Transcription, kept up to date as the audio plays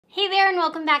Hey there and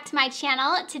welcome back to my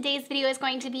channel. Today's video is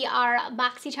going to be our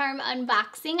Boxycharm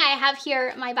unboxing. I have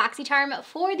here my Boxycharm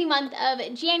for the month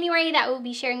of January that we'll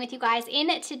be sharing with you guys in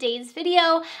today's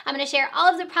video. I'm going to share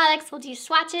all of the products. We'll do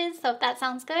swatches, so if that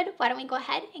sounds good, why don't we go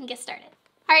ahead and get started.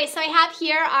 Alright, so I have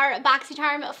here our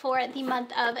Boxycharm for the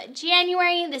month of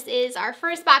January. This is our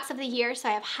first box of the year, so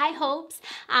I have high hopes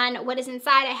on what is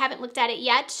inside. I haven't looked at it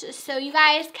yet, so you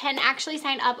guys can actually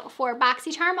sign up for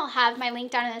Boxycharm. I'll have my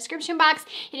link down in the description box.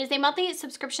 It is a monthly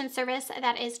subscription service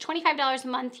that is $25 a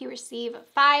month. You receive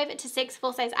 5 to 6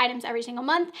 full-size items every single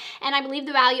month, and I believe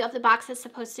the value of the box is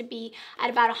supposed to be at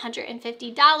about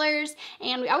 $150,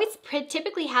 and we always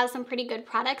typically have some pretty good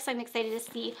products. I'm excited to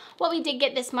see what we did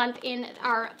get this month in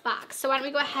our box. So why don't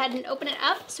we go ahead and open it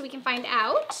up so we can find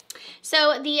out.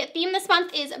 So the theme this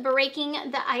month is breaking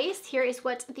the ice. Here is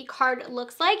what the card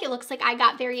looks like. It looks like I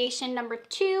got variation number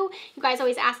 2. You guys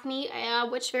always ask me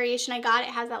which variation I got. It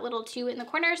has that little 2 in the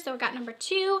corner, so I got number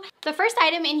 2. The first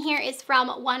item in here is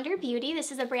from Wonder Beauty.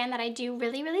 This is a brand that I do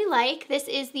really like. This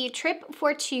is the Trip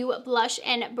for 2 Blush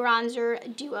and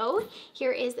Bronzer Duo.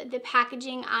 Here is the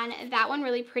packaging on that one.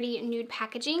 Really pretty nude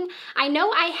packaging. I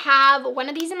know I have one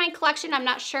of these in my collection. I'm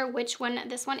not sure which one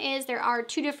this one is. There are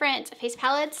 2 different face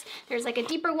palettes. There's like a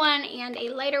deeper one and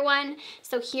a lighter one.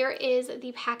 So here is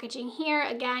the packaging here.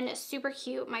 Again, super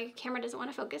cute. My camera doesn't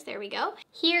want to focus. There we go.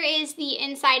 Here is the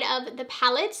inside of the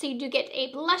palette. So you do get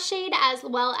a blush shade as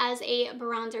well as a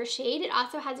bronzer shade. It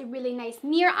also has a really nice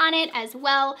mirror on it as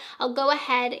well. I'll go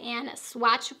ahead and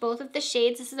swatch both of the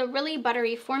shades. This is a really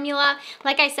buttery formula.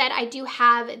 Like I said, I do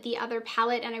have the other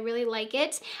palette and I really like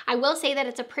it. I will say that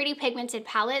it's a pretty pigmented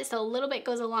palette, so a little bit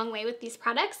goes a long way with these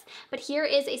products. But here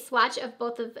is a swatch of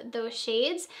both of those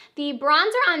shades. The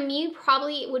bronzer on me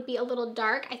probably would be a little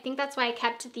dark. I think that's why I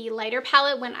kept the lighter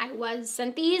palette when I was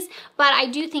sent these, but I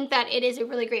do think that it is a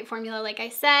really great formula, like I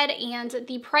said, and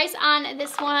the price on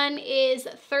this one is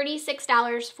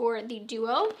 $36 for the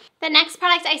duo. The next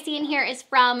product I see in here is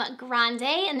from Grande,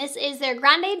 and this is their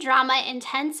Grande Drama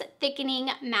Intense Thickening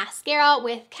Mascara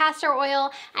with castor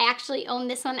oil. I actually own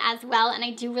this one as well, and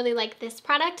I do really like this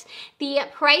product. The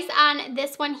price on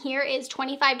this one here is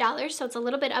 $25, so it's a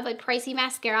little bit of a pricey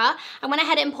mascara. I went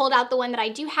ahead and pulled out the one that I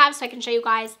do have so I can show you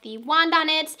guys the wand on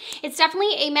it. It's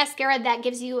definitely a mascara that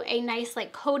gives you a nice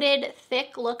like coated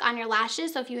thick look on your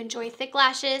lashes, so if you enjoy thick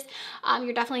lashes,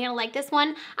 you're definitely gonna like this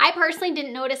one. I personally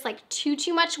didn't notice like too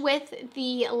much with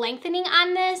the lengthening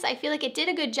on this. I feel like it did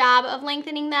a good job of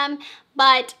lengthening them,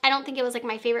 but I don't think it was like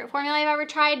my favorite formula I've ever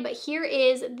tried. But here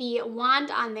is the wand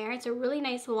on there. It's a really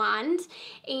nice wand,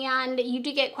 and you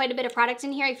do get quite a bit of product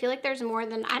in here. I feel like there's more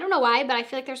than, I don't know why, but I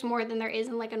feel like there's more than there is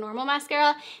in like a normal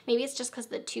mascara. Maybe it's just because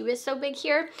the tube is so big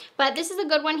here, but this is a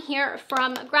good one here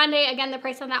from Grande. Again, the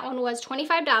price on that one was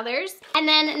 $25. And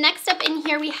then next up in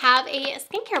here we have a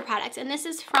skincare product, and this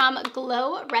is from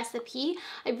Glow Recipe.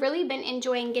 I've really been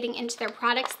enjoying getting into their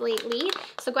products lately,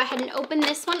 so go ahead and open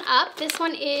this one up. This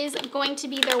one is going to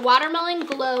be their Watermelon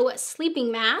Glow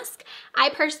Sleeping Mask. I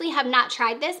personally have not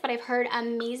tried this, but I've heard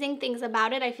amazing things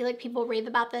about it. I feel like people rave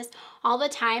about this all the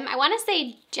time. I want to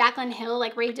say Jaclyn Hill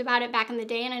like raved about it back in the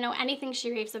day, and I know anything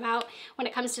she raves about when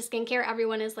it comes to skincare,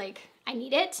 everyone is like, I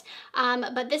need it.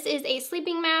 But this is a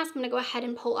sleeping mask. I'm gonna go ahead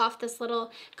and pull off this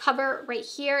little cover right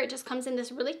here. It just comes in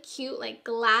this really cute like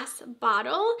glass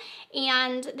bottle,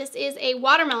 and this is a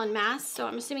watermelon mask, so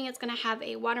I'm assuming it's gonna have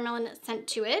a watermelon scent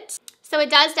to it. So it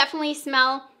does definitely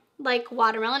smell like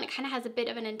watermelon. It kind of has a bit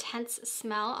of an intense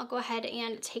smell. I'll go ahead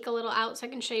and take a little out so I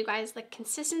can show you guys the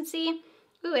consistency.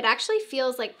 Ooh, it actually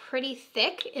feels like pretty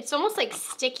thick. It's almost like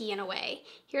sticky in a way.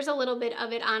 Here's a little bit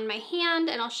of it on my hand,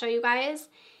 and I'll show you guys.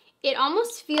 It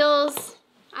almost feels,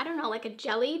 I don't know, like a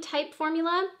jelly type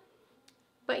formula,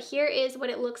 but here is what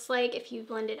it looks like if you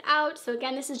blend it out. So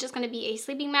again, this is just gonna be a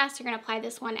sleeping mask. You're gonna apply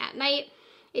this one at night.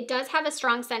 It does have a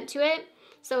strong scent to it.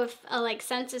 So if like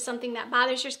scent is something that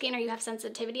bothers your skin or you have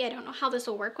sensitivity, I don't know how this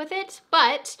will work with it,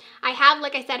 but I have,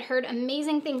 like I said, heard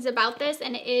amazing things about this,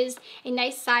 and it is a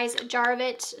nice size jar of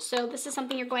it. So this is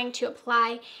something you're going to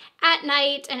apply at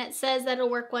night, and it says that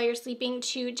it'll work while you're sleeping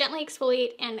to gently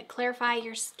exfoliate and clarify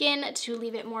your skin to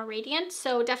leave it more radiant.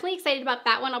 So definitely excited about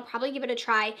that one. I'll probably give it a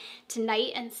try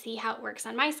tonight and see how it works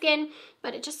on my skin,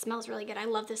 but it just smells really good. I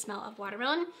love the smell of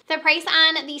watermelon. The price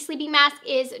on the sleeping mask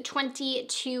is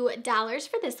 $22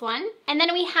 for this one. And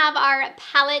then we have our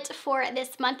palette for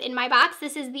this month in my box.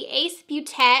 This is the Ace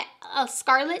Beauté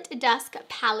Scarlet Dusk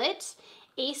palette.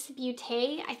 Ace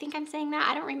Beauté. I think I'm saying that.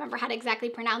 I don't remember how to exactly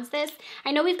pronounce this.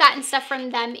 I know we've gotten stuff from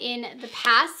them in the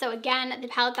past. So again, the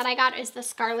palette that I got is the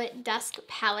Scarlet Dusk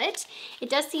palette. It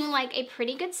does seem like a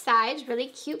pretty good size, really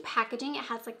cute packaging. It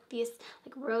has like this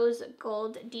like rose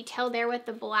gold detail there with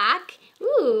the black.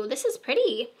 Ooh, this is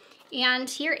pretty. And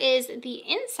here is the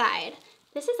inside.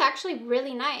 This is actually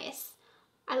really nice.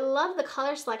 I love the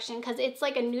color selection because it's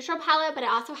like a neutral palette, but it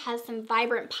also has some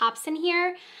vibrant pops in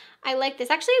here. I like this.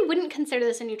 Actually, I wouldn't consider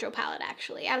this a neutral palette,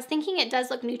 actually. I was thinking it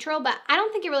does look neutral, but I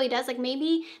don't think it really does. Like,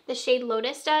 maybe the shade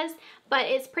Lotus does, but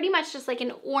it's pretty much just like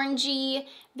an orangey,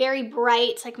 very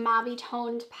bright, like mauve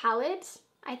toned palette.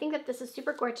 I think that this is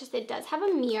super gorgeous. It does have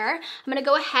a mirror. I'm gonna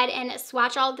go ahead and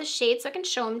swatch all of the shades so I can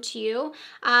show them to you.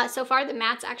 So far, the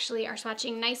mattes actually are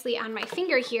swatching nicely on my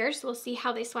finger here, so we'll see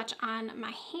how they swatch on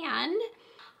my hand.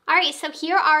 All right, so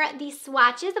here are the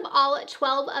swatches of all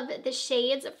 12 of the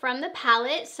shades from the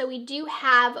palette. So we do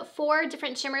have 4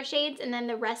 different shimmer shades and then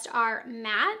the rest are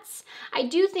mattes. I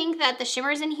do think that the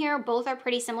shimmers in here both are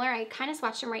pretty similar. I kind of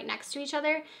swatched them right next to each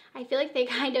other. I feel like they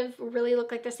kind of really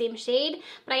look like the same shade,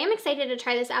 but I am excited to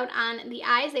try this out on the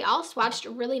eyes. They all swatched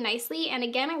really nicely, and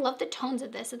again, I love the tones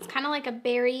of this. It's kind of like a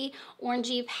berry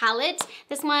orangey palette.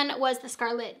 This one was the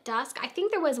Scarlet Dusk. I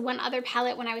think there was one other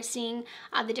palette when I was seeing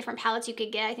the different palettes you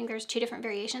could get. I think there's 2 different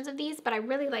variations of these, but I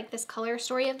really like this color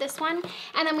story of this one.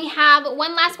 And then we have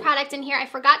one last product in here. I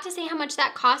forgot to say how much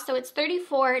that cost, so it's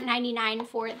 $34.99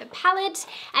 for the palette.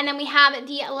 And then we have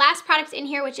the last product in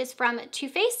here, which is from Too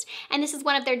Faced, and this is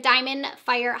one of their Diamond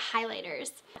Fire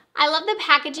highlighters. I love the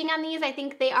packaging on these. I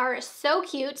think they are so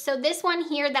cute. So this one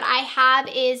here that I have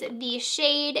is the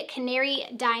shade Canary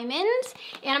Diamond.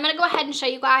 And I'm gonna go ahead and show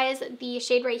you guys the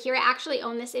shade right here. I actually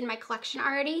own this in my collection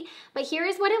already, but here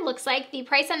is what it looks like. The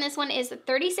price on this one is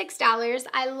 $36.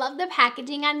 I love the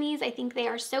packaging on these. I think they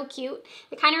are so cute.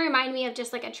 They kind of remind me of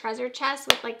just like a treasure chest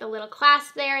with like the little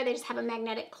clasp there. They just have a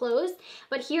magnetic close.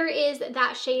 But here is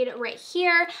that shade right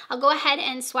here. I'll go ahead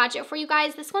and swatch it for you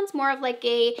guys. This one's more of like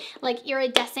a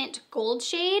iridescent gold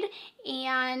shade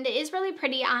and it is really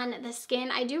pretty on the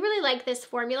skin. I do really like this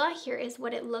formula. Here is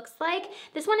what it looks like.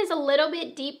 This one is a little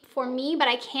bit deep for me, but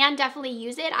I can definitely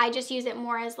use it. I just use it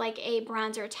more as like a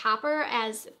bronzer topper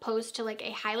as opposed to like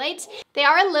a highlight. They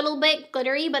are a little bit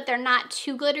glittery, but they're not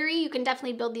too glittery. You can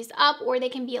definitely build these up, or they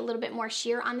can be a little bit more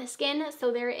sheer on the skin.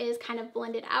 So there is kind of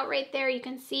blended out right there. You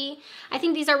can see. I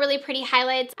think these are really pretty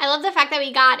highlights. I love the fact that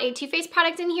we got a Too Faced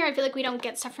product in here. I feel like we don't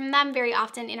get stuff from them very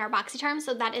often in our Boxycharm,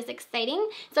 so that is exciting.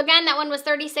 So again, that one was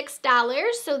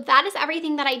 $36. So that is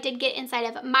everything that I did get inside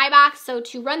of my box. So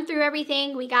to run through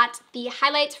everything, we got the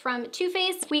highlights from Too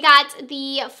Faced. We got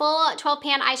the full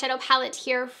 12-pan eyeshadow palette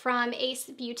here from Ace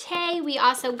Beauté. We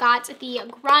also got the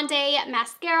Grande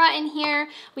mascara in here.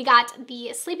 We got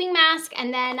the sleeping mask,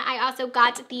 and then I also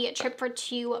got the Trip for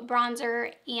Two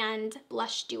bronzer and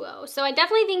blush duo. So I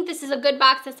definitely think this is a good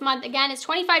box this month. Again, it's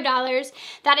 $25.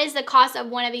 That is the cost of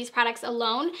one of these products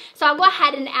alone. So I'll go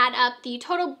ahead and add up the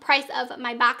total price of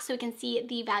my box so we can see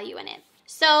the value in it.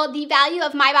 So the value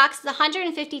of my box is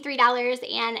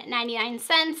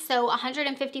 $153.99, so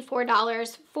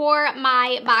 $154 for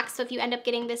my box. So if you end up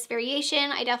getting this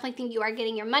variation, I definitely think you are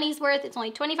getting your money's worth. It's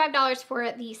only $25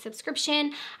 for the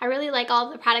subscription. I really like all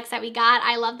of the products that we got.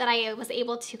 I love that I was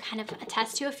able to kind of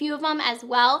attest to a few of them as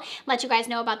well, let you guys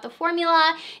know about the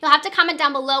formula. You'll have to comment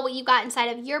down below what you got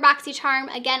inside of your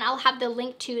Boxycharm. Again, I'll have the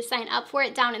link to sign up for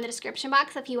it down in the description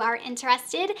box if you are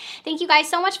interested. Thank you guys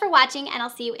so much for watching, and I'll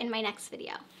see you in my next video.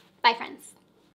 Bye, friends.